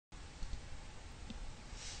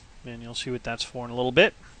And you'll see what that's for in a little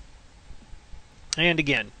bit. And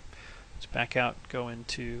again, let's back out, go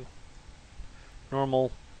into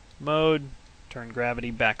normal mode, turn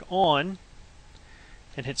gravity back on,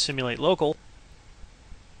 and hit simulate local.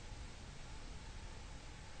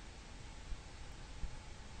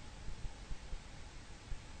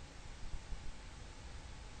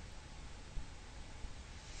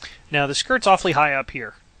 Now the skirt's awfully high up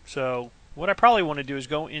here, so what I probably want to do is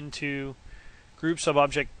go into group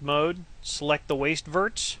subobject mode, select the waste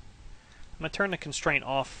verts. I'm going to turn the constraint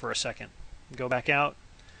off for a second. Go back out,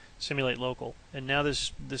 simulate local, and now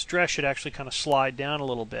this dress should actually kind of slide down a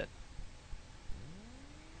little bit.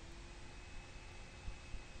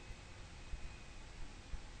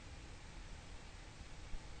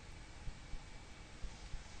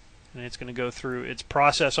 And it's going to go through its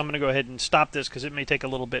process. I'm going to go ahead and stop this because it may take a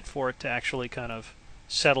little bit for it to actually kind of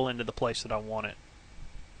settle into the place that I want it.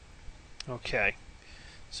 Okay,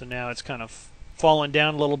 so now it's kind of fallen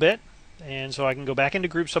down a little bit, and so I can go back into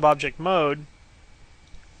group subobject mode,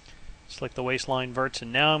 select the waistline verts,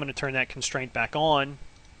 and now I'm going to turn that constraint back on,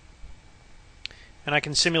 and I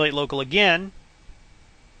can simulate local again.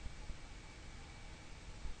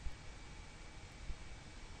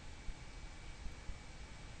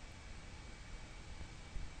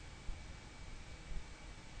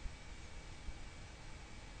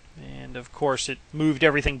 And of course it moved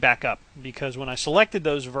everything back up because when I selected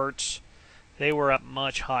those verts they were up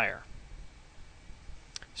much higher.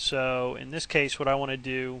 So in this case what I want to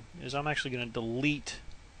do is I'm actually going to delete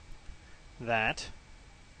that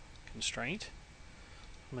constraint.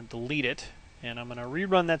 I'm going to delete it and I'm going to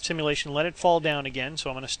rerun that simulation, let it fall down again. So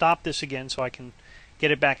I'm going to stop this again so I can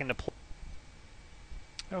get it back into play.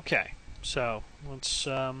 Okay, so let's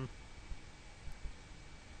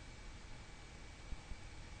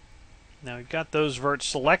now we've got those verts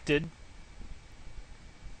selected.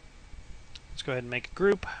 Let's go ahead and make a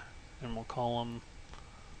group, and we'll call them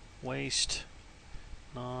waste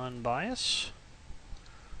non-bias.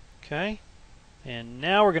 Okay, and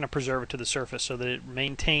now we're going to preserve it to the surface so that it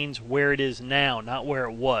maintains where it is now, not where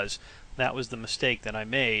it was. That was the mistake that I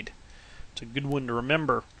made. It's a good one to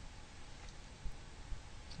remember.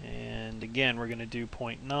 And again, we're going to do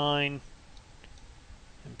 0.9 and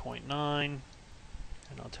 0.9.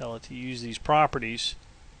 And I'll tell it to use these properties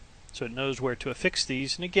so it knows where to affix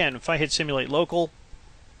these. And again, if I hit simulate local,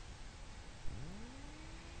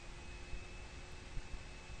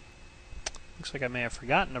 looks like I may have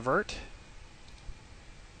forgotten a vert.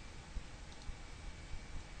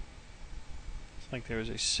 Looks like there was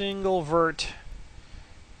a single vert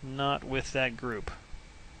not with that group.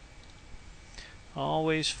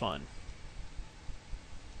 Always fun.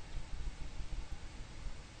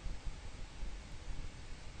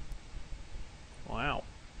 Wow,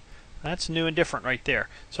 that's new and different right there.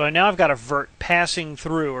 So now I've got a vert passing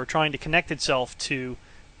through or trying to connect itself to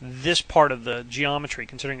this part of the geometry.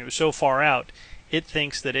 Considering it was so far out, it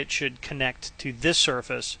thinks that it should connect to this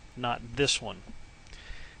surface, not this one.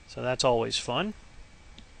 So that's always fun.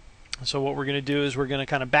 So what we're going to do is we're going to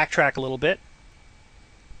kind of backtrack a little bit.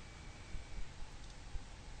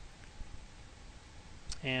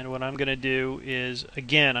 And what I'm going to do is,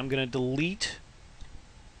 again, I'm going to delete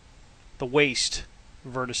the waste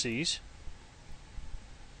vertices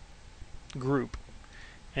group,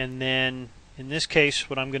 and then in this case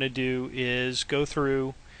what I'm going to do is go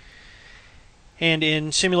through and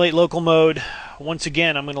in simulate local mode once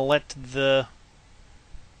again I'm going to let the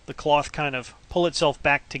cloth kind of pull itself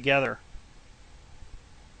back together.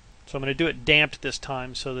 So I'm going to do it damped this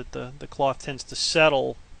time so that the cloth tends to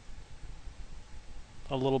settle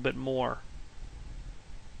a little bit more.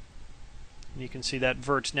 You can see that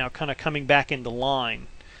vert's now kind of coming back into line,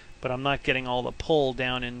 but I'm not getting all the pull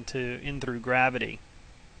down in through gravity.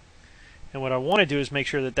 And what I want to do is make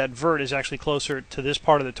sure that that vert is actually closer to this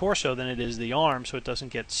part of the torso than it is the arm, so it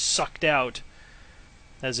doesn't get sucked out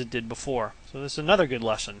as it did before. So this is another good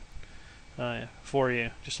lesson for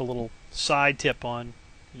you. Just a little side tip on,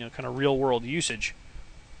 kind of real-world usage.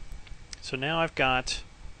 So now I've got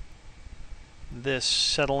this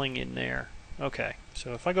settling in there. Okay,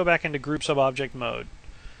 so if I go back into group subobject mode,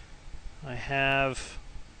 I have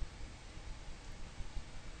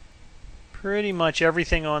pretty much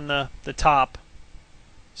everything on the top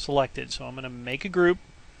selected. So I'm going to make a group,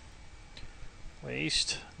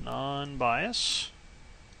 waste non-bias,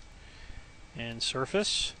 and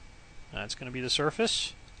surface. That's going to be the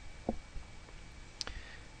surface.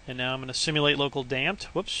 And now I'm going to simulate local damped.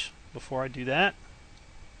 Whoops, before I do that,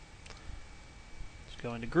 let's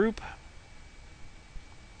go into group.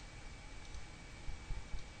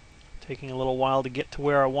 Taking a little while to get to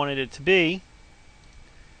where I wanted it to be.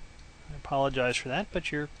 apologize for that, but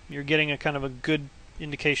you're getting a kind of a good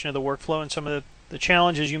indication of the workflow and some of the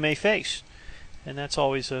challenges you may face. And that's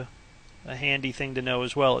always a handy thing to know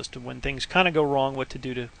as well, as to when things kind of go wrong, what to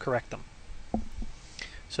do to correct them.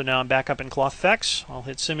 So now I'm back up in Cloth Effects. I'll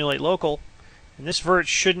hit Simulate Local, and this vert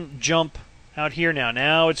shouldn't jump out here now.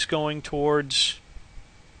 Now it's going towards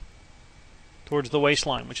the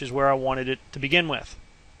waistline, which is where I wanted it to begin with.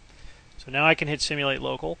 So now I can hit Simulate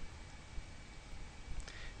Local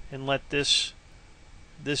and let this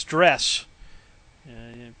dress,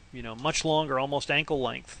 much longer, almost ankle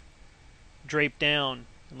length, drape down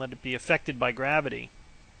and let it be affected by gravity.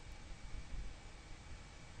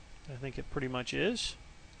 I think it pretty much is.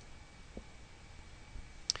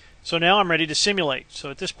 So now I'm ready to simulate.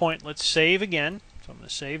 So at this point, let's save again. So I'm going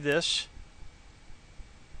to save this.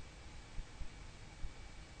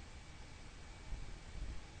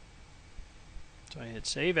 So I hit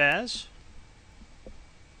Save As.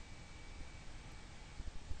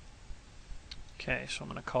 Okay, so I'm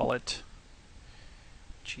going to call it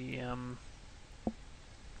GM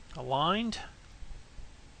Aligned.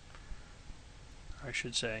 Or I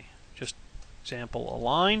should say, just example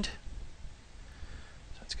aligned.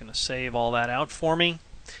 So it's going to save all that out for me.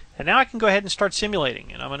 And now I can go ahead and start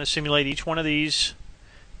simulating. And I'm going to simulate each one of these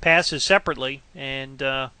passes separately. And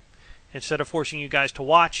instead of forcing you guys to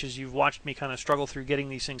watch, as you've watched me kind of struggle through getting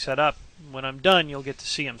these things set up, when I'm done, you'll get to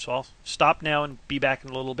see them. So I'll stop now and be back in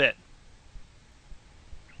a little bit.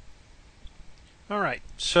 Alright,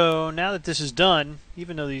 so now that this is done,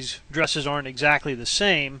 even though these dresses aren't exactly the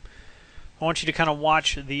same, I want you to kind of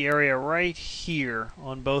watch the area right here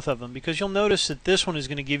on both of them, because you'll notice that this one is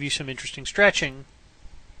going to give you some interesting stretching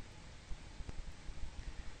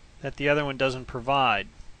that the other one doesn't provide.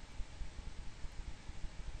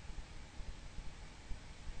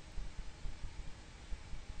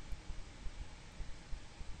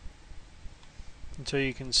 And so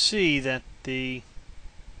you can see that the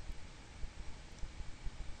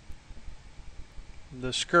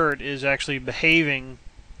skirt is actually behaving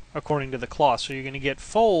according to the cloth. So you're going to get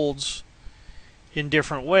folds in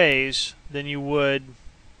different ways than you would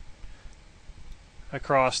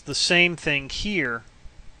across the same thing here.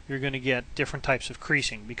 You're going to get different types of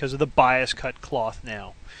creasing because of the bias cut cloth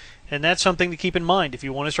now. And that's something to keep in mind if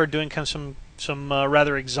you want to start doing kind of some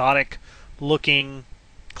rather exotic looking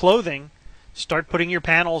clothing. Start putting your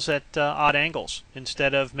panels at odd angles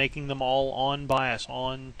instead of making them all on bias,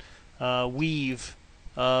 on weave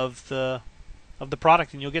of the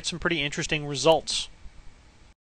product, and you'll get some pretty interesting results.